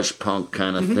garage punk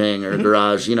kind of thing, or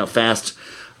garage, fast.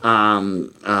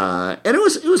 And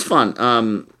it was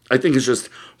fun. I think it's just,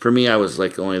 for me, I was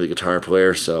like only the guitar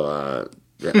player, so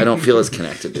I don't feel as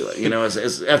connected to it.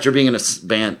 As after being in a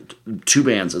band, 2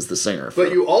 bands as the singer.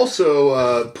 But you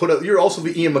also you're also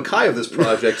the Ian MacKaye of this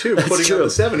project too, putting out the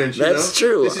 7-inch. That's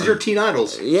true. This is your teen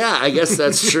idols. Yeah, I guess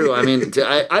that's true. I mean,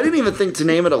 I didn't even think to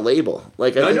name it a label.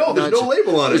 Like I know there's no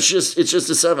label on it. It's just a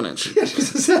 7-inch. Yeah,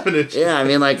 just a 7-inch. Yeah, I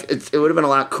mean, like it would have been a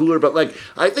lot cooler. But like,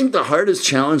 I think the hardest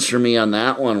challenge for me on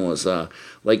that one was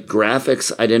like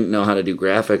graphics. I didn't know how to do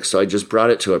graphics, so I just brought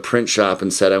it to a print shop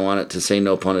and said I want it to say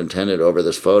 "no pun intended" over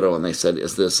this photo, and they said,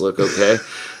 "Is this look okay?"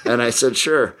 And I said,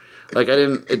 "Sure." Like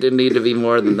it didn't need to be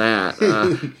more than that.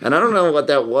 And I don't know what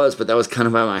that was, but that was kind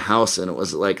of by my house, and it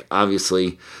was like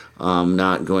obviously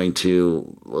not going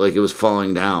to, like, it was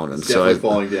falling down, and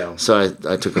falling down. So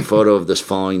I took a photo of this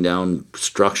falling down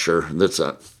structure that's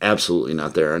absolutely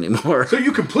not there anymore. So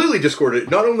you completely discorded it.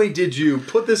 Not only did you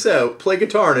put this out, play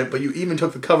guitar in it, but you even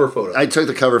took the cover photo. I took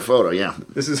the cover photo. Yeah.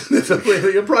 This is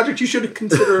a project you should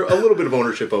consider a little bit of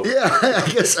ownership over. Yeah,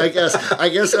 I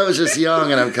guess I was just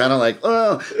young, and I'm kind of like,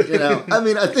 I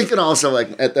mean, I think, and also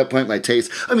like at that point my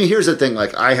taste. I mean, here's the thing: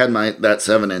 like I had that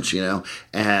 7-inch,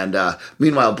 and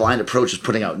meanwhile Blind Approach is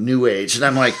putting out New Age, and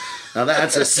I'm like, now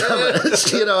that's a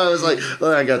 7-inch. I was like,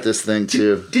 well, I got this thing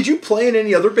too. Did you play in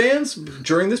any other bands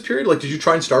during this period? Like, did you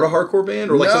try and start a hardcore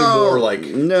band, or like something more like?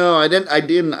 No, I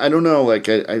didn't. I don't know. Like,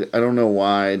 I don't know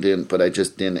why I didn't, but I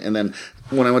just didn't. And then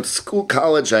when I went to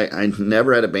college, I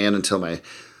never had a band until my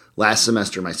last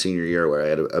semester, my senior year, where I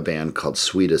had a band called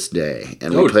Sweetest Day,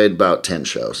 and we played about 10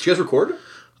 shows. Did you guys record?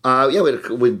 Yeah,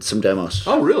 we had some demos.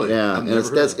 Oh, really? Yeah, and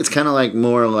it's kind of like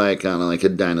more like like a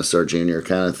Dinosaur Jr.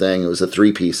 kind of thing. It was a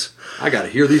 3-piece. I got to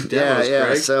hear these demos, yeah.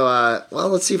 Craig. So, well,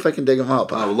 let's see if I can dig them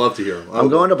up. I would love to hear them. I'm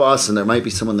going to Boston. There might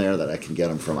be someone there that I can get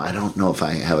them from. I don't know if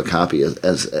I have a copy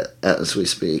as we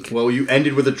speak. Well, you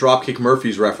ended with a Dropkick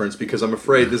Murphys reference because I'm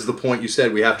afraid this is the point you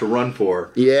said we have to run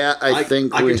for. Yeah, I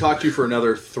think I could talk to you for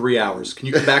another 3 hours. Can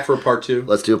you come back for a part 2?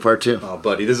 Let's do a part 2. Oh,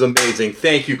 buddy, this is amazing.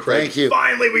 Thank you, Craig. Thank you.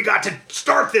 Finally, we got to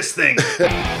start this thing.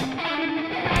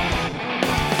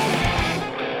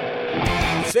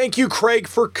 Thank you, Craig,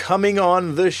 for coming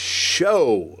on the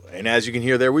show. And as you can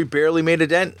hear there, we barely made a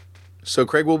dent. So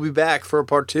Craig will be back for a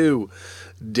part 2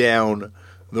 down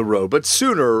the road. But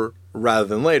sooner rather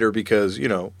than later, because,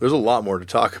 there's a lot more to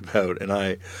talk about. And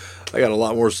I got a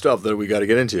lot more stuff that we got to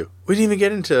get into. We didn't even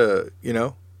get into,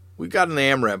 we got an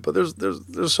AMRAP, but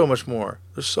there's so much more.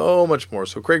 There's so much more.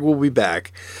 So Craig will be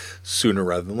back sooner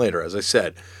rather than later, as I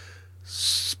said.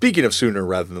 Speaking of sooner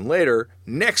rather than later,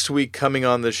 next week coming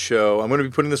on the show, I'm going to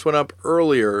be putting this one up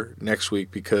earlier next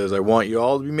week because I want you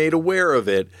all to be made aware of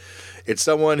it. It's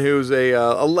someone who's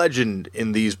a legend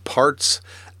in these parts,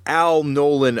 Al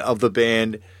Nolan of the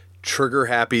band Trigger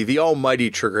Happy, the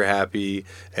almighty Trigger Happy,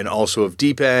 and also of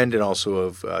Deep End, and also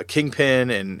of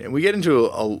Kingpin, and we get into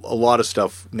a lot of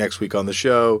stuff next week on the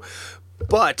show.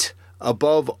 But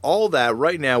above all that,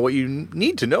 right now, what you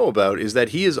need to know about is that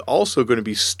he is also going to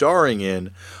be starring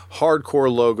in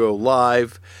Hardcore Logo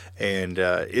Live, and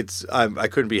I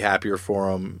couldn't be happier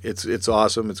for him. It's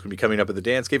awesome. It's going to be coming up at the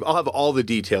Dance Cave. I'll have all the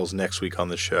details next week on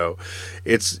the show.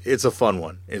 It's a fun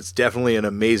one. It's definitely an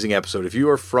amazing episode. If you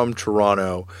are from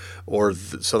Toronto or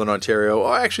Southern Ontario,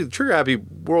 or actually Trigger Happy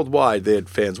worldwide, they had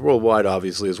fans worldwide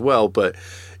obviously as well, but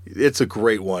it's a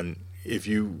great one. If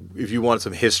you want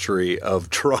some history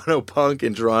of Toronto punk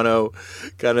and Toronto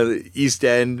kind of East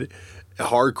End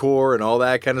hardcore and all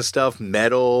that kind of stuff,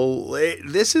 metal,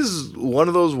 this is one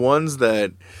of those ones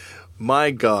that,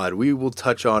 my God, we will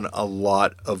touch on a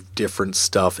lot of different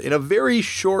stuff in a very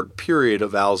short period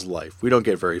of Al's life. We don't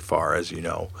get very far, as you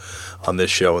know, on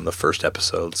this show in the first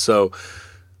episode. So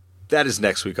That is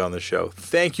next week on the show.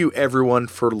 Thank you, everyone,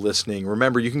 for listening.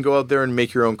 Remember, you can go out there and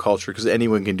make your own culture because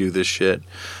anyone can do this shit.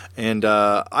 And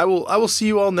I will see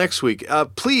you all next week.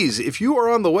 Please, if you are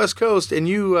on the West Coast and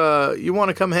you want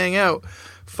to come hang out,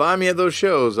 find me at those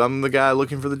shows. I'm the guy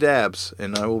looking for the dabs,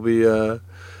 and I will be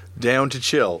down to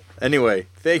chill. Anyway,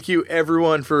 thank you,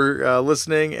 everyone, for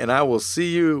listening, and I will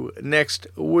see you next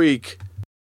week.